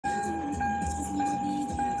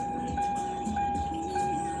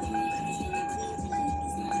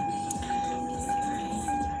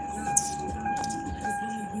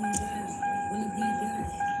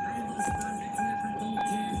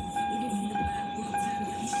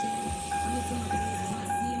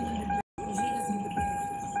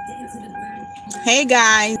Hey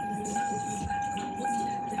guys,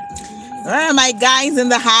 where are my guys in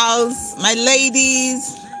the house? My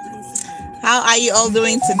ladies, how are you all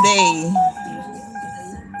doing today?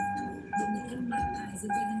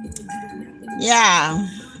 Yeah.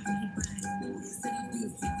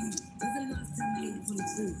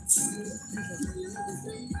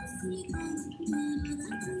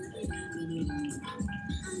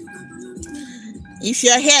 If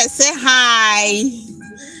you're here, say hi.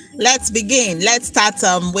 Let's begin. Let's start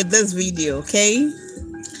with this video, okay?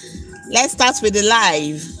 Let's start with the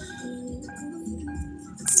live.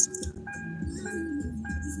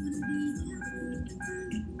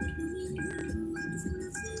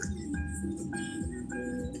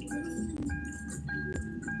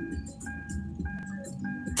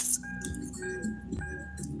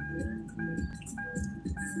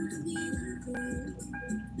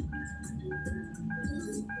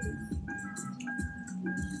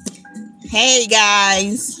 Hey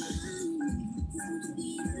guys,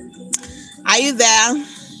 are you there?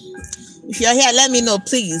 If you're here, let me know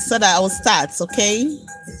please so that I will start, okay?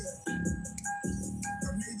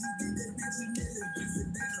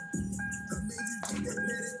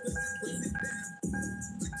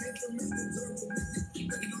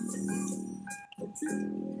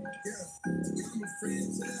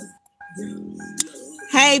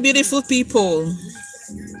 Hey beautiful people.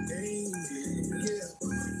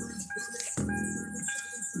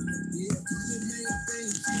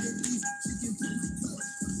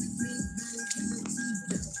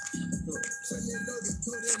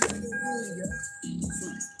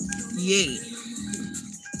 Yay.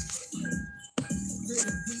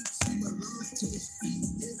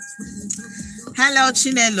 Hello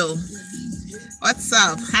Chinelo. What's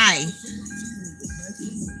up? Hi.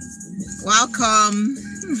 Welcome.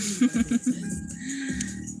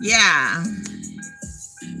 Yeah.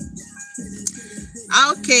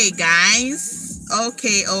 Okay, guys.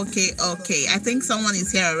 Okay. I think someone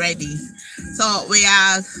is here already. So we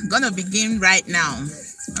are gonna begin right now.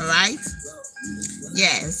 All right.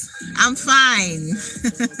 Yes, I'm fine.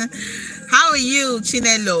 How are you,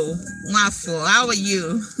 Chinelo? Wafo, how are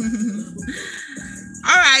you?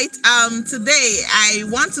 All right. Today I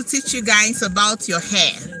want to teach you guys about your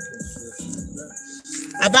hair.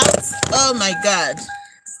 Oh my God.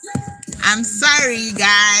 I'm sorry,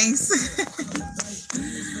 guys.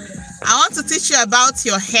 I want to teach you about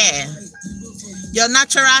your hair, your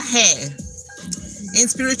natural hair, in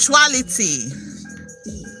spirituality.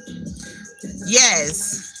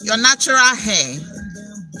 Yes, your natural hair.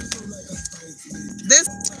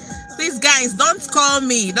 Please, guys, don't call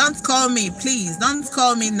me. Don't call me, please. Don't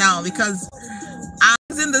call me now because I'm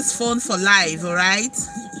using this phone for live, all right?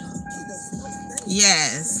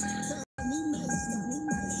 Yes.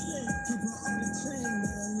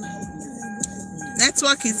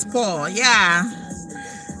 Network is poor, yeah.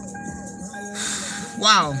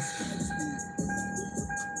 Wow.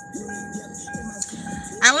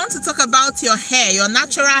 I want to talk about your hair, your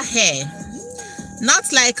natural hair.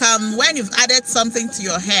 Not like when you've added something to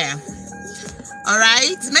your hair. All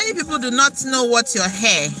right? Many people do not know what your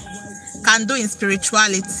hair can do in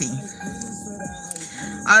spirituality.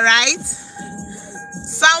 All right?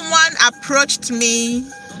 Someone approached me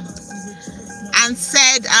and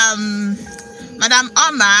said, Madam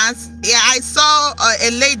Omar, yeah, I saw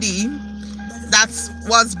a lady that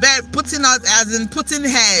was putting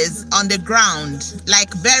hairs on the ground, like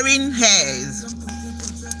burying hairs.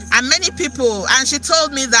 And many people, and she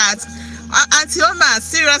told me that, Auntie Omar,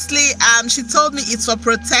 seriously, she told me it's for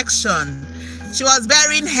protection. She was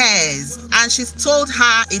burying hairs, and she told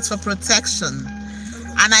her it's for protection.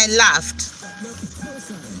 And I laughed.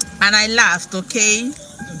 Okay?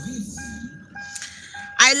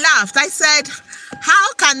 I laughed. I said,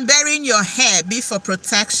 how can burying your hair be for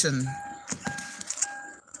protection?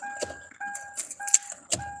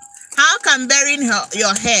 How can burying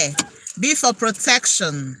your hair be for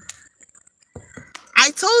protection?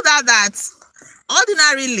 I told her that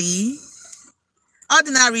ordinarily,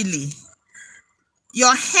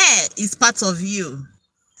 your hair is part of you.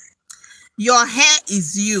 Your hair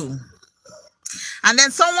is you. And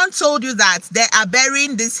then someone told you that they are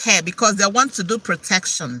burying this hair because they want to do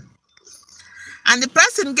protection. And the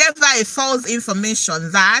person gave her a false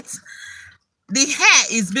information that the hair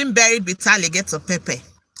is being buried with alligator pepper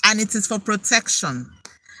and it is for protection.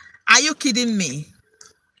 Are you kidding me?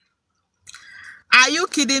 Are you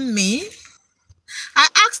kidding me? I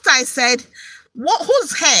asked her, I said,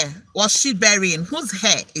 whose hair was she burying? Whose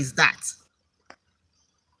hair is that?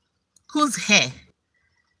 Whose hair?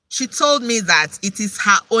 She told me that it is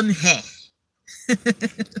her own hair.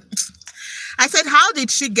 I said, how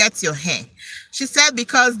did she get your hair? She said,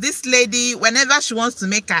 because this lady, whenever she wants to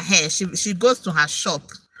make her hair, she goes to her shop.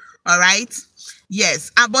 All right.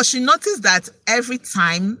 Yes. But she noticed that every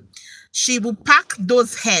time she will pack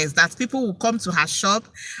those hairs that people will come to her shop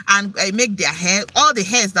and make their hair, all the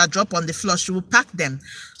hairs that drop on the floor, she will pack them.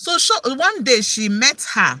 So one day she met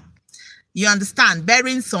her, you understand,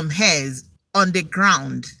 burying some hairs on the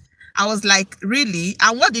ground. I was like, really?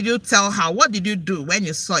 And what did you tell her? What did you do when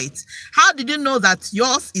you saw it? How did you know that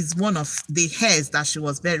yours is one of the hairs that she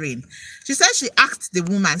was burying? She said she asked the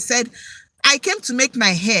woman, said, I came to make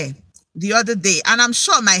my hair the other day, and I'm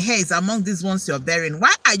sure my hair is among these ones you're burying.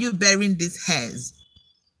 Why are you burying these hairs?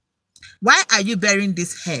 Why are you burying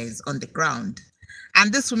these hairs on the ground?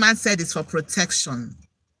 And this woman said it's for protection.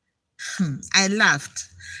 I laughed.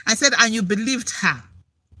 I said, and you believed her?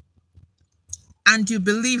 And you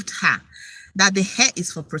believed her that the hair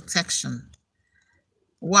is for protection?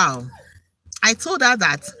 Wow. I told her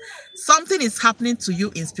that something is happening to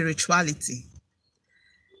you in spirituality.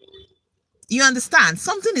 You understand?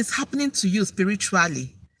 Something is happening to you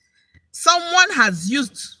spiritually. Someone has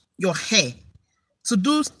used your hair to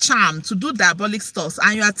do charm, to do diabolic stuff,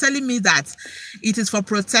 and you are telling me that it is for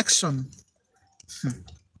protection.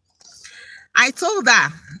 I told her,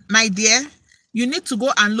 my dear, you need to go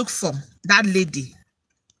and look for that lady,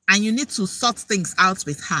 and you need to sort things out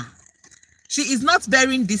with her. She is not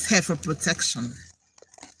burying this hair for protection.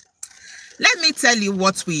 Let me tell you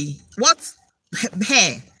what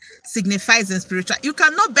hair signifies in spiritual. You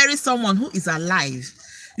cannot bury someone who is alive.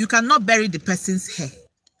 You cannot bury the person's hair.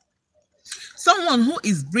 Someone who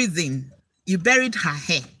is breathing, you buried her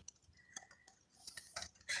hair.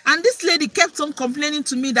 And this lady kept on complaining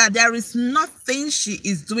to me that there is nothing she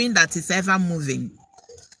is doing that is ever moving.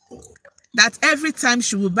 That every time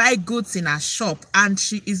she will buy goods in her shop and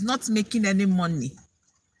she is not making any money.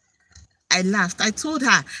 I laughed. I told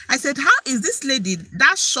her, I said, how is this lady,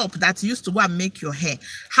 that shop that used to go and make your hair,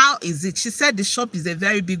 how is it? She said the shop is a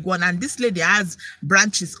very big one and this lady has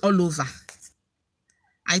branches all over.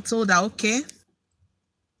 I told her, okay,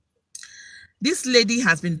 this lady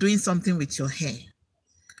has been doing something with your hair.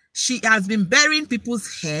 She has been burying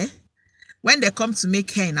people's hair. When they come to make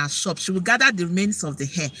hair in our shop, she will gather the remains of the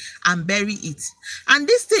hair and bury it. And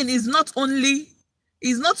this thing is not only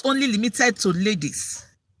limited to ladies.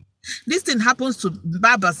 This thing happens to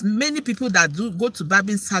barbers. Many people that do go to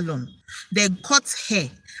barbing salon, they cut hair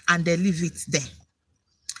and they leave it there.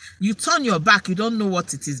 You turn your back, you don't know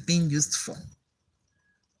what it is being used for.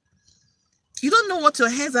 You don't know what your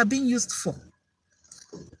hairs are being used for.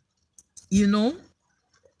 You know?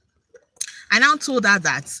 I now told her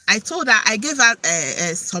that. I told her, I gave her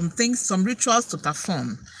some rituals to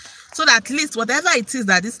perform, so that at least whatever it is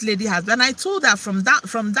that this lady has done, I told her from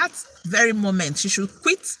that very moment, she should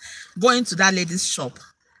quit going to that lady's shop.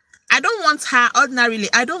 I don't want her, ordinarily,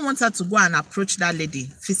 I don't want her to go and approach that lady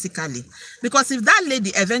physically. Because if that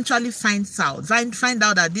lady eventually finds out, find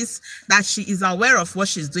out that she is aware of what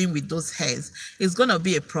she's doing with those hairs, it's going to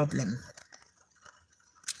be a problem.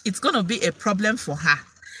 It's going to be a problem for her.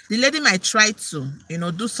 The lady might try to,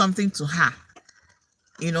 do something to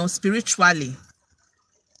her, spiritually.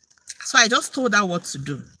 So I just told her what to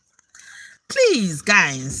do. Please,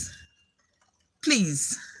 guys,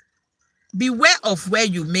 please, beware of where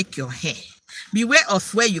you make your hair. Beware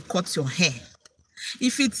of where you cut your hair.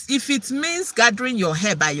 If it means gathering your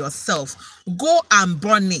hair by yourself, go and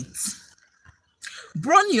burn it.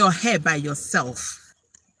 Burn your hair by yourself.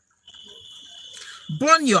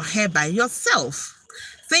 Burn your hair by yourself.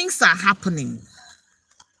 Things are happening.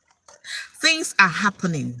 Things are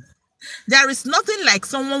happening. There is nothing like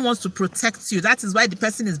someone wants to protect you. That is why the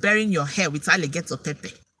person is burying your hair with alligator pepper.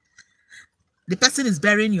 The person is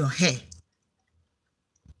burying your hair.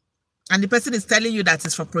 And the person is telling you that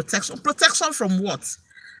it's for protection. Protection from what?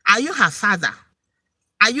 Are you her father?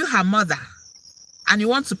 Are you her mother? And you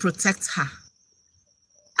want to protect her?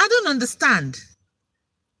 I don't understand.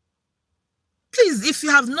 Please, if you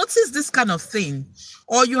have noticed this kind of thing,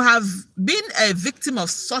 or you have been a victim of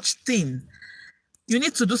such thing, you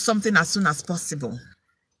need to do something as soon as possible.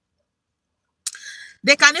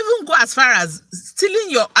 They can even go as far as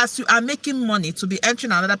stealing as you are making money, to be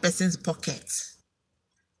entering another person's pocket.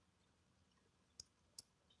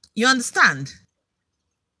 You understand?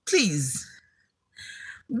 Please.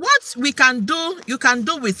 What we can do, you can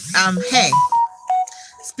do with hair,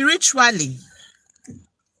 spiritually.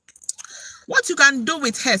 What you can do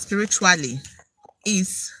with hair spiritually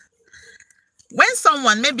is,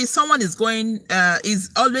 when maybe someone is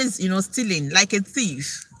always, stealing, like a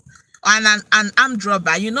thief and an armed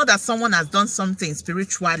robber, you know that someone has done something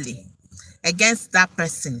spiritually against that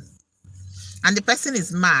person. and the person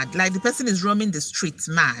is mad, like the person is roaming the streets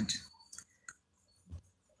mad.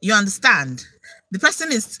 You understand? The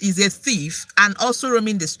person is a thief and also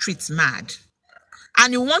roaming the streets mad.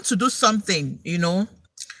 And you want to do something, you know,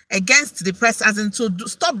 against the person, as in to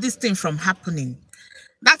stop this thing from happening.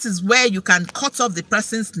 That is where you can cut off the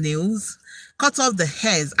person's nails, cut off the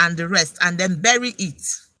hairs and the rest, and then bury it.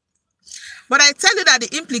 But I tell you that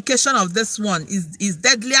the implication of this one is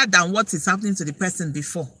deadlier than what is happening to the person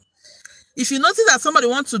before. If you notice that somebody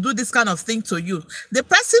wants to do this kind of thing to you, the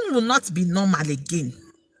person will not be normal again.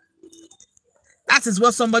 That is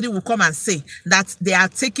what somebody will come and say, that they are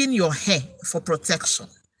taking your hair for protection.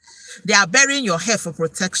 They are burying your hair for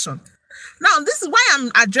protection. Now, this is why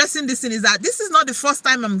I'm addressing this thing, is that this is not the first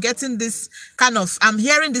time I'm getting this kind of, I'm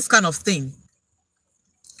hearing this kind of thing.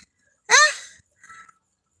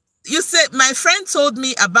 You say, my friend told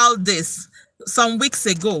me about this some weeks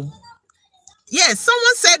ago. Yes,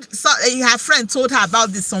 someone said her friend told her about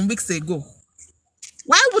this some weeks ago.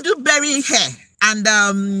 Why would you bury hair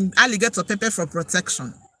and alligator pepper for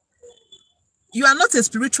protection? You are not a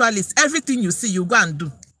spiritualist. Everything you see, you go and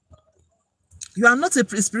do. You are not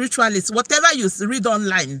a spiritualist. Whatever you read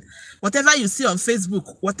online, whatever you see on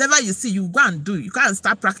Facebook, whatever you see, you go and do. You can't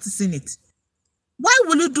start practicing it. Why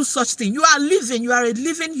will you do such thing? You are living. You are a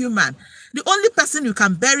living human. The only person you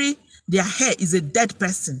can bury their hair is a dead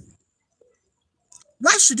person.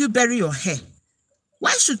 Why should you bury your hair?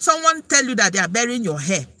 Why should someone tell you that they are burying your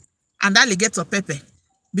hair and alligator pepper?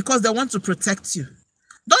 Because they want to protect you.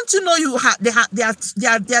 Don't you know they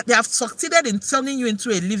have succeeded in turning you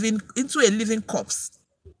into a living corpse,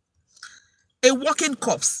 a walking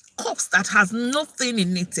corpse that has nothing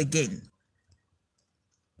in it again.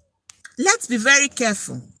 Let's be very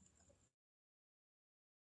careful.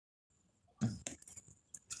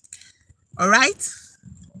 All right.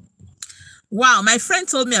 Wow, my friend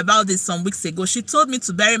told me about this some weeks ago. She told me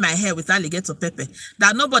to bury my hair with alligator pepper,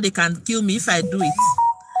 that nobody can kill me if I do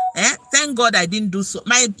it. Thank God I didn't do so.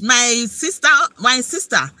 My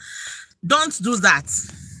sister, don't do that,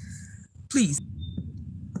 please.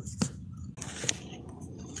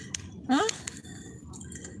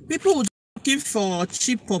 People would be looking for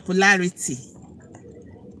cheap popularity.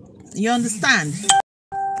 You understand?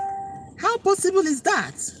 How possible is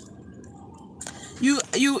that?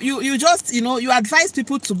 You just, you know, you advise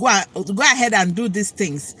people to go ahead and do these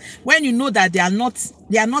things when you know that they are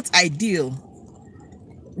not ideal.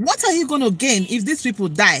 What are you going to gain if these people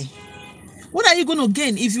die? What are you going to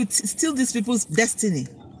gain if you steal these people's destiny?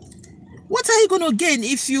 What are you going to gain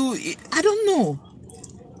if you, I don't know.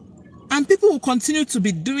 And people will continue to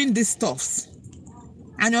be doing these stuffs.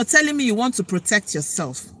 And you're telling me you want to protect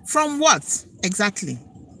yourself. From what exactly?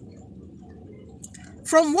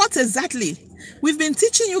 From what exactly? We've been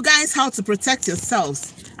teaching you guys how to protect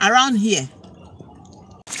yourselves around here.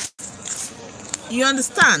 You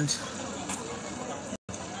understand?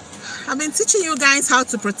 I've been teaching you guys how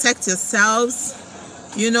to protect yourselves,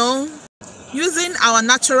 you know, using our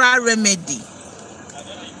natural remedy.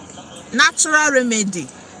 Natural remedy.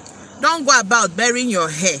 Don't go about burying your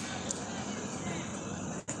hair.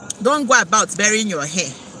 Don't go about burying your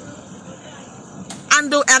hair.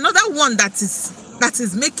 And another one that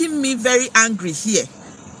is making me very angry here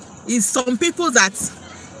is some people that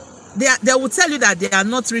they will tell you that they are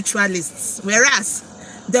not ritualists, whereas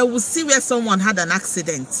they will see where someone had an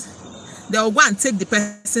accident. They will go and take the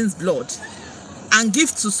person's blood and give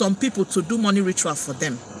to some people to do money ritual for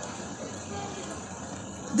them.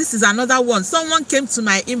 This is another one. Someone came to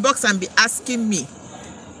my inbox and be asking me,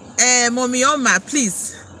 Mommy Oma,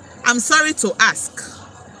 please, I'm sorry to ask.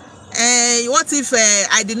 What if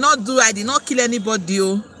I did not kill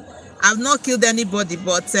anybody? I've not killed anybody,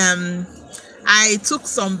 but I took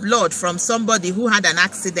some blood from somebody who had an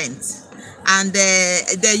accident, and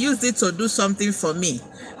they used it to do something for me,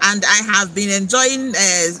 and I have been enjoying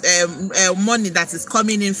money that is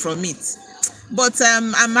coming in from it. But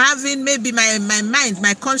I'm having, maybe my mind,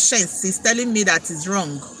 my conscience is telling me that is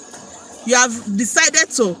wrong. You have decided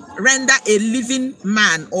to render a living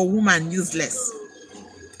man or woman useless.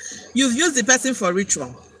 You've used the person for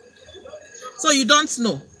ritual. So you don't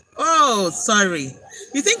know. Oh, sorry.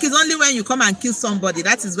 You think it's only when you come and kill somebody,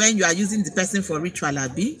 that is when you are using the person for ritual,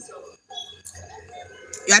 Abi?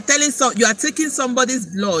 You are taking somebody's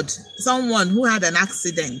blood, someone who had an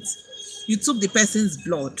accident. You took the person's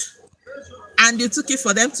blood and you took it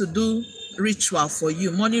for them to do ritual for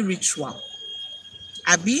you, money ritual.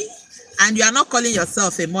 Abi? And you are not calling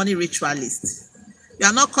yourself a money ritualist. You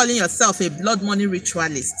are not calling yourself a blood money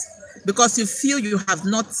ritualist because you feel you have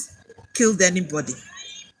not killed anybody.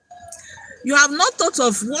 You have not thought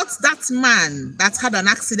of what that man that had an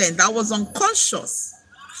accident that was unconscious,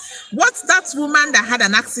 what that woman that had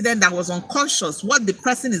an accident that was unconscious, what the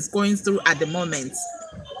person is going through at the moment,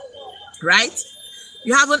 right?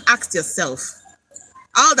 You haven't asked yourself.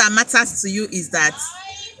 All that matters to you is that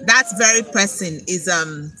that very person is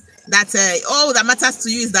all that matters to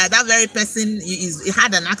you is that that very person he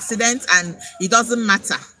had an accident, and it doesn't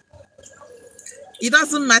matter. It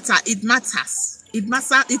doesn't matter. It matters. It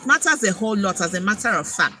matters a whole lot. As a matter of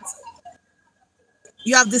fact,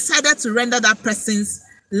 you have decided to render that person's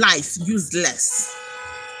life useless.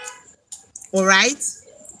 All right?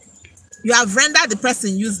 You have rendered the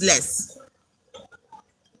person useless.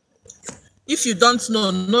 If you don't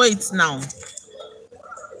know it now.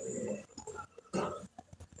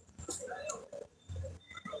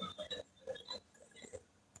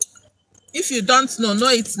 If you don't know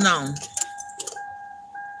it now.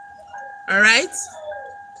 All right?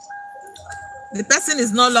 The person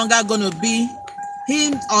is no longer going to be,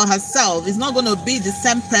 him or herself is not going to be the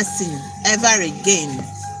same person ever again.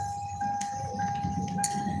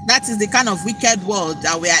 That is the kind of wicked world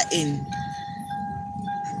that we are in.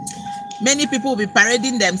 Many people will be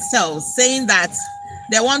parading themselves, saying that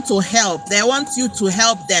they want to help. They want you to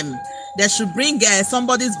help them. They should bring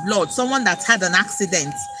somebody's blood, someone that had an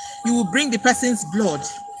accident. You will bring the person's blood.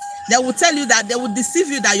 They will tell you that, they will deceive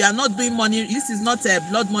you that you are not doing money. This is not a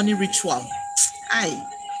blood money ritual. Aye,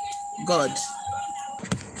 God.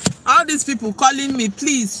 All these people calling me,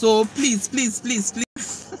 please, so please.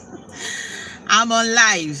 I'm on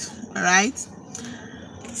live, all right?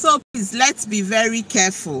 So please, let's be very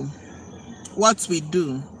careful what we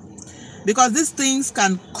do, because these things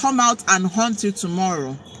can come out and haunt you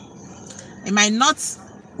tomorrow. It might not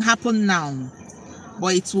happen now,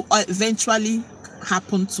 but it will eventually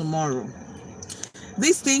happen tomorrow.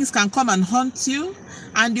 These things can come and haunt you,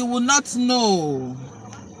 and you will not know.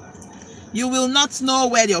 You will not know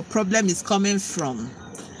where your problem is coming from.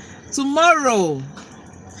 Tomorrow,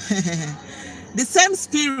 the same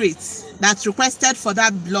spirit that requested for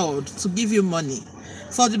that blood to give you money,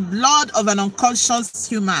 for the blood of an unconscious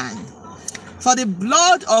human, for the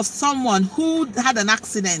blood of someone who had an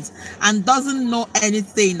accident and doesn't know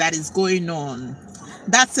anything that is going on,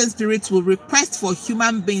 that same spirit will request for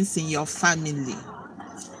human beings in your family.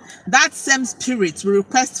 That same spirit will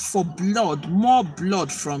request for blood, more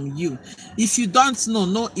blood from you. If you don't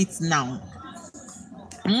know it now.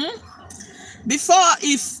 Before,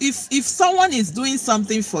 if someone is doing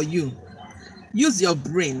something for you, use your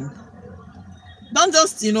brain. Don't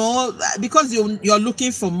just, because you're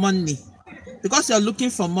looking for money. Because you're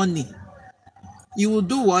looking for money, you will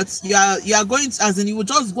do what? You are going to, as in, you will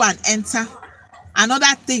just go and enter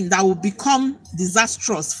another thing that will become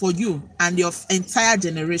disastrous for you and your entire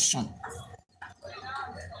generation.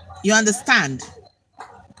 You understand?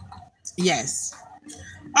 Yes.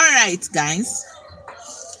 All right, guys.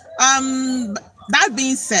 That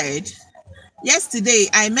being said, yesterday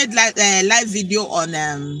I made a live video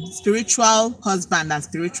on spiritual husband and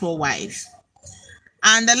spiritual wife,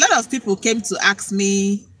 and a lot of people came to ask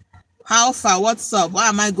me, how far, what's up, what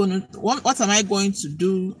am I going to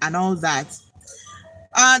do, and all that.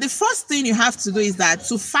 The first thing you have to do is that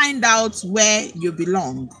to find out where you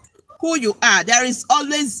belong, who you are. There is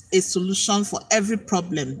always a solution for every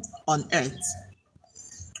problem on earth.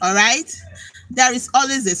 All right? There is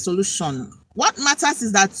always a solution. What matters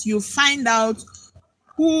is that you find out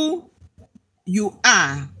who you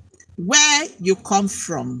are, where you come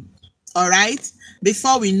from. All right?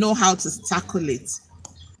 Before we know how to tackle it.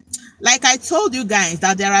 Like I told you guys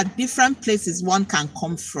that there are different places one can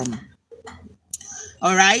come from.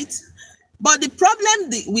 All right? But the problem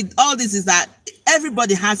with all this is that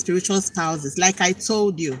everybody has spiritual spouses, like I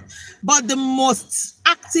told you. But the most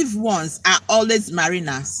active ones are always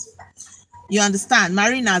mariners. You understand?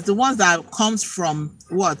 Mariners, the ones that comes from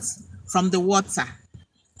what? From the water.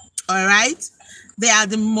 All right? They are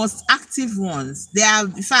the most active ones. They are,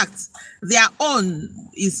 in fact, their own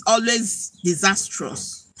is always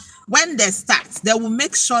disastrous. When they start, they will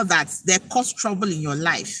make sure that they cause trouble in your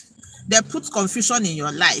life. They put confusion in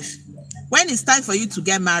your life. When it's time for you to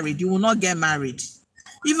get married, you will not get married.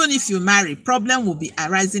 Even if you marry, problem will be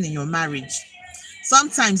arising in your marriage.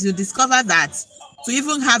 Sometimes you discover that to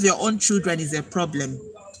even have your own children is a problem.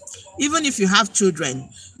 Even if you have children,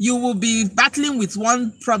 you will be battling with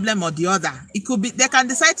one problem or the other. It could be, they can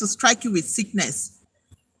decide to strike you with sickness.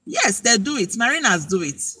 Yes, they do it. Mariners do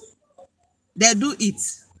it. They do it.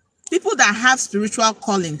 People that have spiritual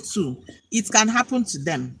calling too, it can happen to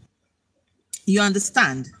them. You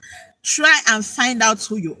understand? Try and find out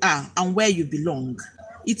who you are and where you belong.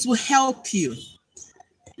 It will help you.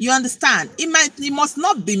 You understand? It must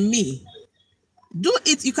not be me. Do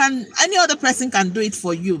it. Any other person can do it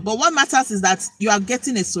for you. But what matters is that you are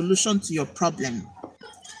getting a solution to your problem.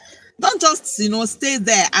 Don't just, stay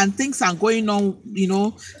there and things are going on,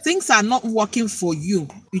 things are not working for you.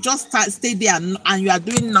 You just stay there and you are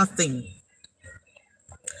doing nothing.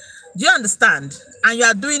 Do you understand? And you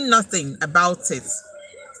are doing nothing about it.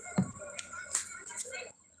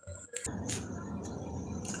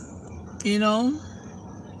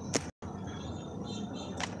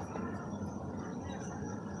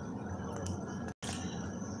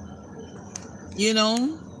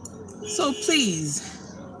 So please,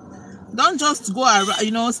 don't just go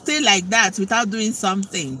around, stay like that without doing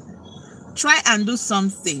something. Try and do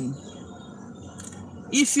something.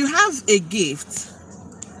 If you have a gift,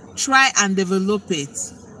 try and develop it.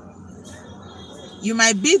 You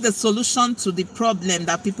might be the solution to the problem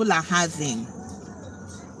that people are having.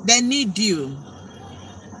 They need you.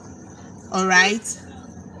 All right?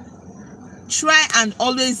 Try and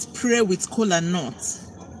always pray with KOLANUTS.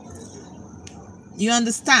 You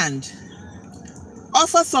understand?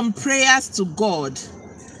 Offer some prayers to God.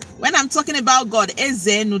 When I'm talking about God,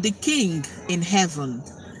 Ezenu, the King in heaven.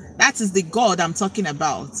 That is the God I'm talking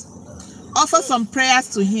about. Offer some prayers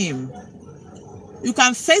to him. You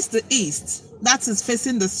can face the east. That is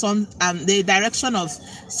facing the sun and the direction of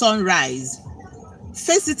sunrise.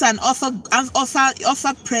 Face it and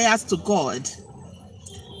offer prayers to God.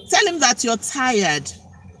 Tell him that you're tired,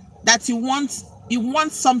 that you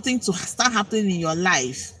want something to start happening in your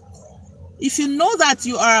life. If you know that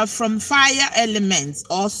you are from fire elements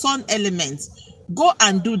or sun elements, go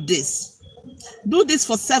and do this. Do this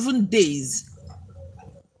for 7 days.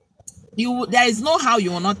 There is no how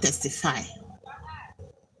you will not testify.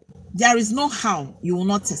 There is no how you will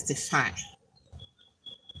not testify.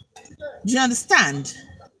 Do you understand?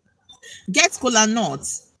 Get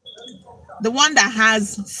KOLANUTS. The one that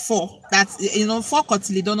has 4, that's 4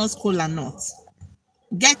 cotyledonous KOLANUTS.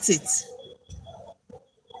 Get it.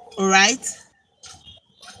 All right?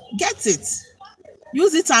 Get it.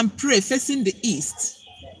 Use it and pray facing the east.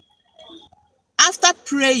 After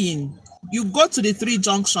praying, you go to the 3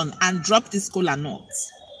 junction and drop this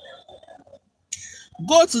KOLANUTS.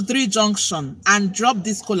 Go to 3 junction and drop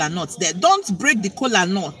this KOLANUTS there. Don't break the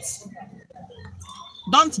KOLANUTS.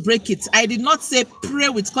 Don't break it. I did not say pray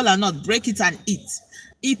with KOLANUTS. Break it and eat.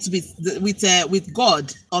 Eat with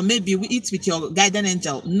God, or maybe eat with your guardian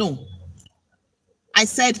angel. No. I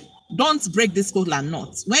said don't break this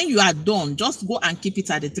KOLANUTS. When you are done, just go and keep it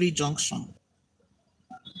at the 3 junction.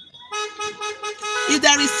 If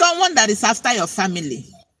there is someone that is after your family,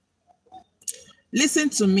 listen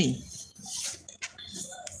to me.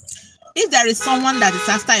 If there is someone that is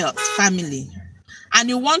after your family and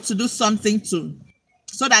you want to do something so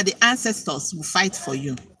that the ancestors will fight for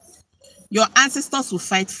you, your ancestors will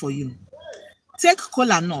fight for you, take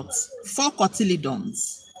KOLANUTS, 4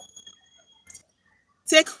 cotyledons.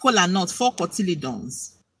 Take KOLANUTS, 4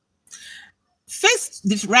 cotyledons. Face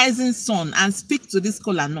the rising sun and speak to this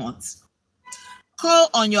KOLANUTS. Call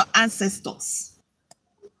on your ancestors.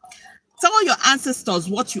 Tell your ancestors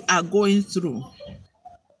what you are going through.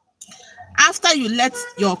 After you let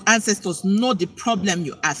your ancestors know the problem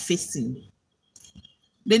you are facing,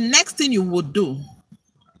 the next thing you will do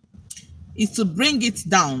is to bring it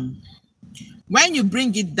down. When you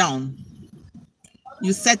bring it down,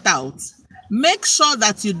 you set out. Make sure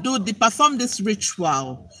that you perform this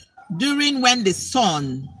ritual during when the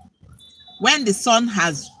sun,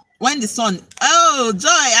 oh,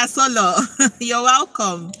 Joy Asolo, you're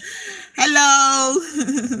welcome. Hello.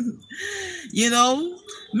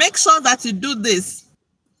 Make sure that you do this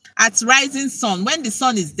at rising sun, when the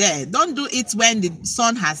sun is there. Don't do it when the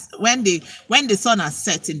sun has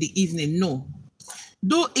set in the evening. No.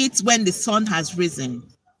 Do it when the sun has risen.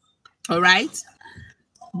 All right?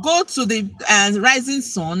 Go to the rising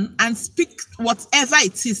sun and speak whatever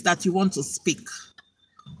it is that you want to speak.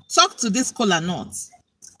 Talk to this KOLANUTS.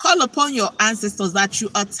 Call upon your ancestors that you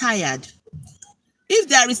are tired. If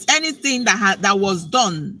there is anything that was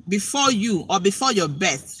done before you or before your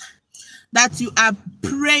birth, that you are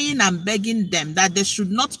praying and begging them that they should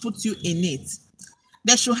not put you in it,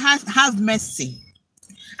 they should have mercy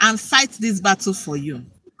and fight this battle for you.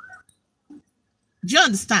 Do you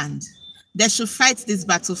understand? They should fight this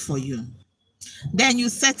battle for you. Then you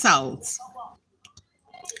set out.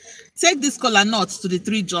 Take this KOLANUTS to the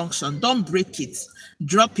 3 junction. Don't break it.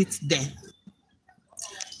 Drop it there.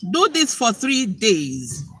 Do this for 3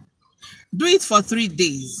 days. Do it for 3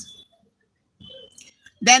 days.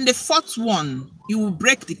 Then the 4th one, you will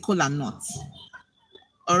break the KOLANUTS.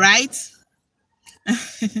 All right?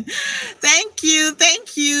 Thank you,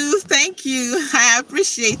 thank you, thank you. I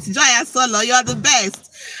appreciate it. Joy Solo, you are the best.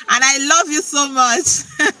 And I love you so much.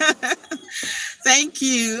 Thank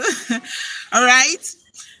you. All right.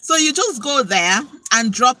 So you just go there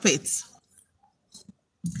and drop it.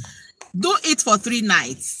 Do it for 3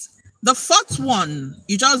 nights. The 4th one,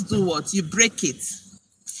 you just do what? You break it.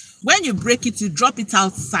 When you break it, you drop it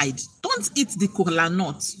outside. Don't eat the kola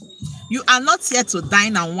nut. You are not here to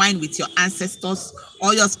dine and wine with your ancestors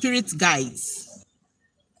or your spirit guides.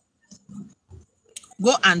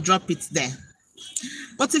 Go and drop it there.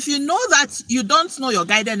 But if you know that you don't know your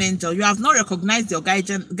guardian angel, you have not recognized your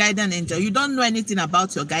guardian angel, you don't know anything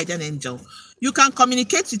about your guardian angel, you can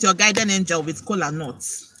communicate with your guardian angel with kola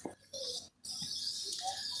nuts.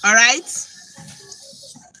 All right?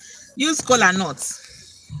 Use kola nuts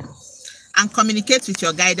and communicate with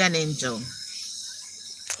your guardian angel.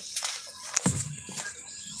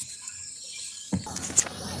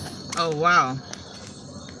 Oh, wow.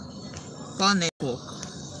 Call network.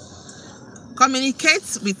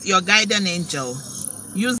 Communicate with your guardian angel.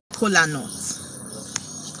 Use kola nuts.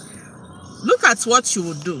 Look at what you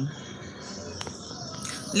will do.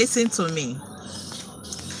 Listen to me.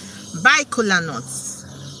 Buy kola nuts.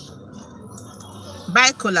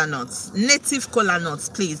 Buy kola nuts. Native kola nuts,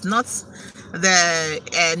 please. Not the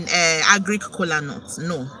agric kola nuts.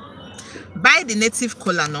 No. Buy the native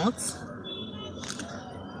kola nuts.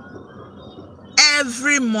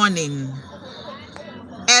 Every morning,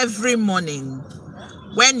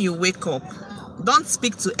 when you wake up, don't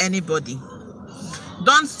speak to anybody.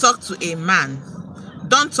 Don't talk to a man.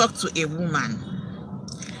 Don't talk to a woman.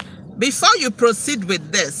 Before you proceed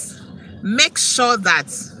with this, make sure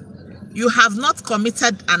that you have not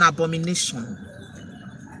committed an abomination.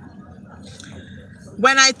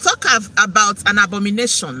 When I talk about an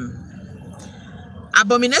abomination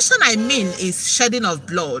I mean is shedding of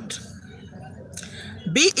blood.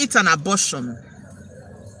 Be it an abortion.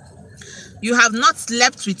 You have not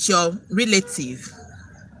slept with your relative.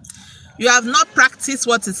 You have not practiced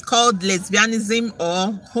what is called lesbianism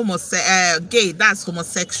or gay, that's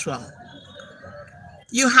homosexual.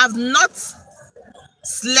 You have not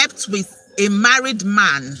slept with a married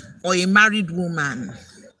man or a married woman.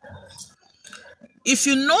 If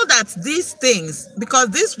you know that these things,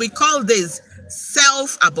 because we call this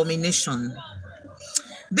self-abomination.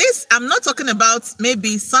 This, I'm not talking about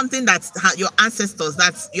maybe something that your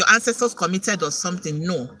ancestors committed or something.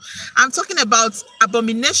 No, I'm talking about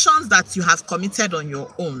abominations that you have committed on your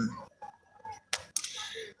own.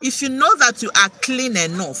 If you know that you are clean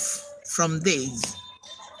enough from this,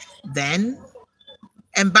 then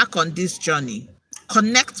embark on this journey.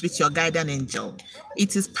 Connect with your guardian angel.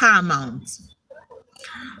 It is paramount.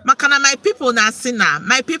 Makana, my people na sina,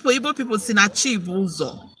 my people, Igbo people sina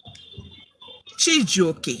chibuzo.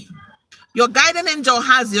 Chijuke. Your guardian angel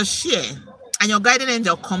has your share, and your guardian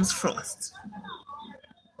angel comes first.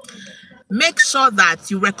 Make sure that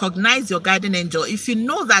you recognize your guardian angel if you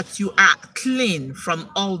know that you are clean from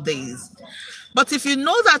all these. But if you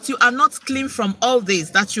know that you are not clean from all these,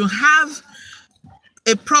 that you have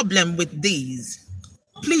a problem with these,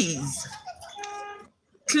 please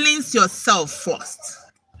cleanse yourself first.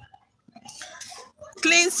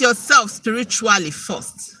 Cleanse yourself spiritually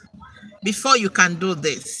first before you can do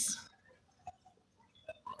this.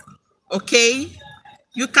 Okay?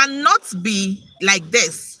 You cannot be like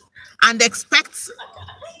this and expect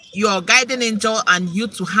your guardian angel and you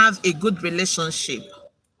to have a good relationship.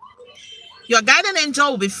 Your guardian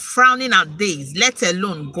angel will be frowning at this, let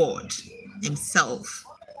alone God himself.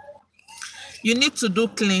 You need to do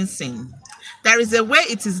cleansing. There is a way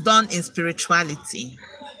it is done in spirituality.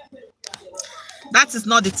 That is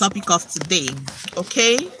not the topic of today.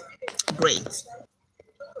 Okay? Great.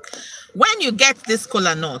 When you get this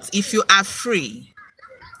kola nut, if you are free,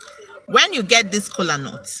 when you get this kola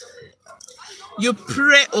nut, you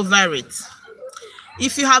pray over it.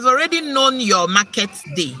 If you have already known your market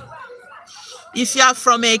day, if you are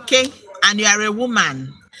from Eke and you are a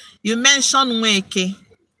woman, you mention Nweke.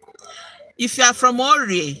 If you are from Ore,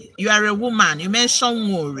 you are a woman, you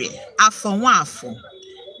mention Ore. Afo Nwafo.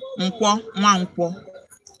 Nkwo Nwankwo.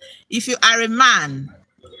 If you are a man,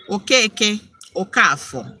 Okeke,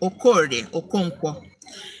 Okafo, Okore, Okonkwo.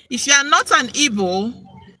 If you are not an Igbo,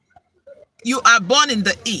 you are born in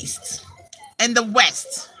the East, in the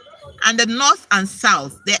West, and the North and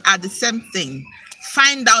South, they are the same thing.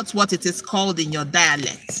 Find out what it is called in your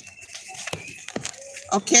dialect.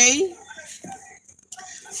 Okay?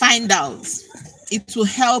 Find out. It will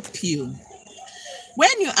help you.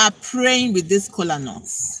 When you are praying with these kola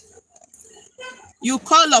nuts, you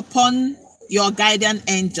call upon your guardian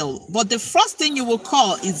angel. But the first thing you will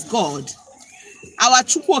call is God. Our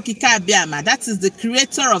Chukwu Okike Abiama, that is the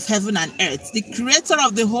creator of heaven and earth, the creator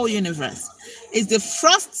of the whole universe, is the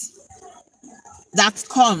first that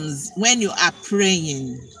comes when you are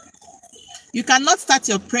praying. You cannot start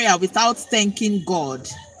your prayer without thanking God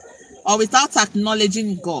or without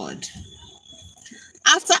acknowledging God.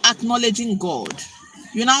 After acknowledging God,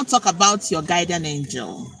 you now talk about your guardian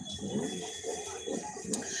angel.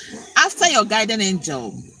 After your guardian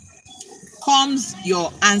angel comes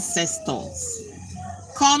your ancestors,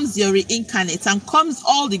 comes your reincarnate, and comes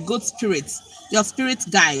all the good spirits, your spirit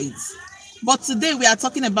guides. But today we are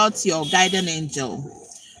talking about your guardian angel.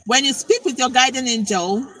 When you speak with your guardian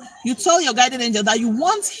angel, you tell your guardian angel that you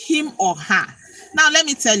want him or her. Now let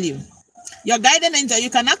me tell you, your guardian angel, you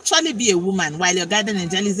can actually be a woman while your guardian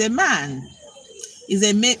angel is a man, is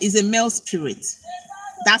a male spirit.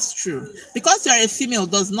 That's true. Because you're a female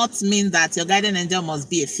does not mean that your guardian angel must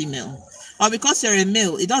be a female. Or because you're a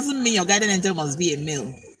male, it doesn't mean your guardian angel must be a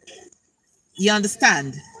male. You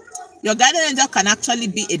understand? Your guardian angel can actually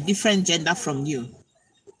be a different gender from you.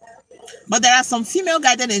 But there are some female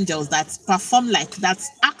guardian angels that perform like, that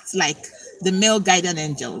act like the male guardian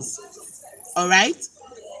angels. All right?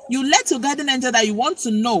 You let your guardian angel that you want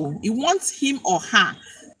to know, you want him or her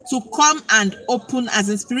to come and open as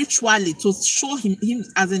in spiritually, to show him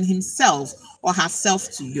as in himself or herself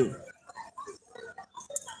to you.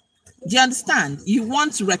 Do you understand? You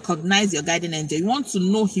want to recognize your guardian angel. You want to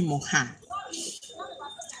know him or her.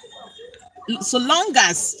 So long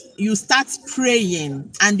as you start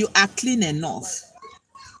praying and you are clean enough,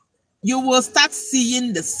 you will start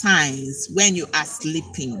seeing the signs when you are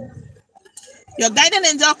sleeping. Your guardian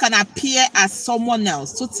angel can appear as someone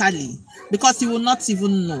else totally because you will not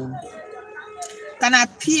even know. Can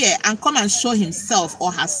appear and come and show himself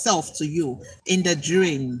or herself to you in the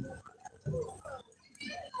dream.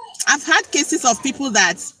 I've had cases of people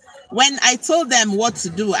that when I told them what to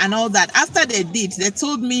do and all that, after they did, they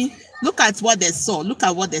told me, look at what they saw, look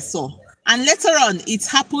at what they saw. And later on, it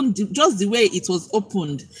happened just the way it was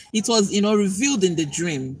opened. It was, revealed in the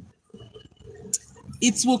dream.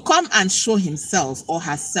 It will come and show himself or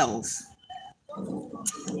herself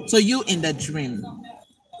to you in the dream.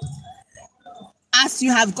 As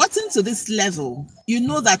you have gotten to this level, you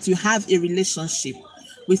know that you have a relationship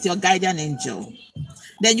with your guardian angel.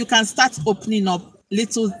 Then you can start opening up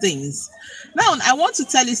little things. Now, I want to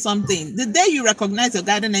tell you something. The day you recognize your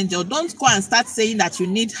guardian angel, don't go and start saying that you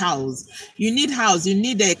need house, you need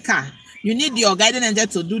a car, you need your guardian angel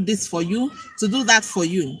to do this for you, to do that for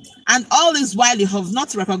you. And all this while you have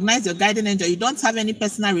not recognized your guardian angel, you don't have any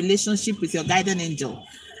personal relationship with your guardian angel.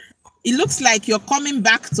 It looks like you're coming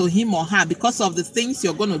back to him or her because of the things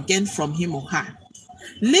you're going to gain from him or her.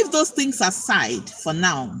 Leave those things aside for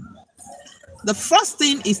now. The first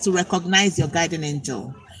thing is to recognize your guardian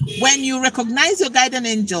angel. When you recognize your guardian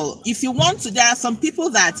angel, if you want to, there are some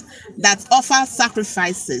people that offer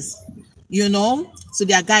sacrifices, to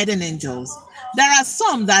their guardian angels. There are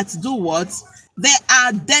some that do what? They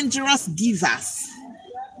are dangerous givers.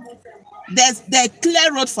 They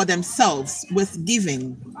clear road for themselves with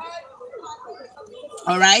giving.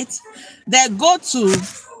 All right? They can go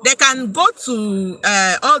to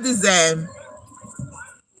all these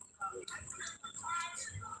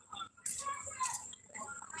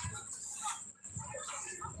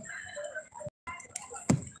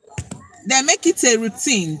they make it a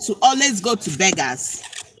routine to always go to beggars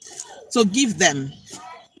to give them.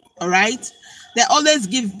 All right? They always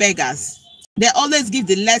give beggars. They always give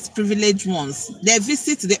the less privileged ones. They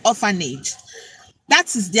visit the orphanage.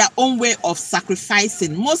 That is their own way of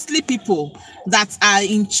sacrificing. Mostly people that are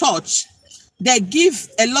in church, they give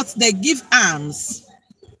a lot. They give alms.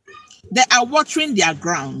 They are watering their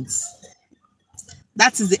grounds.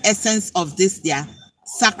 That is the essence of their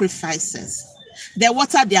sacrifices. They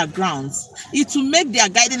water their grounds. It will make their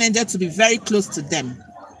guardian angel to be very close to them.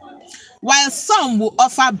 While some will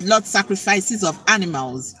offer blood sacrifices of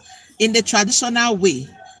animals in the traditional way,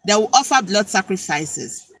 they will offer blood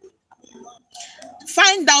sacrifices.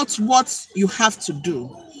 Find out what you have to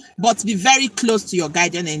do, but be very close to your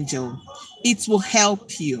guardian angel. It will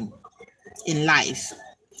help you in life.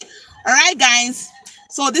 All right, guys.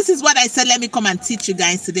 So this is what I said. Let me come and teach you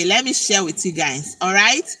guys today. Let me share with you guys. All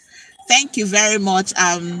right. Thank you very much.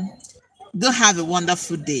 Do have a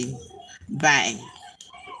wonderful day. Bye.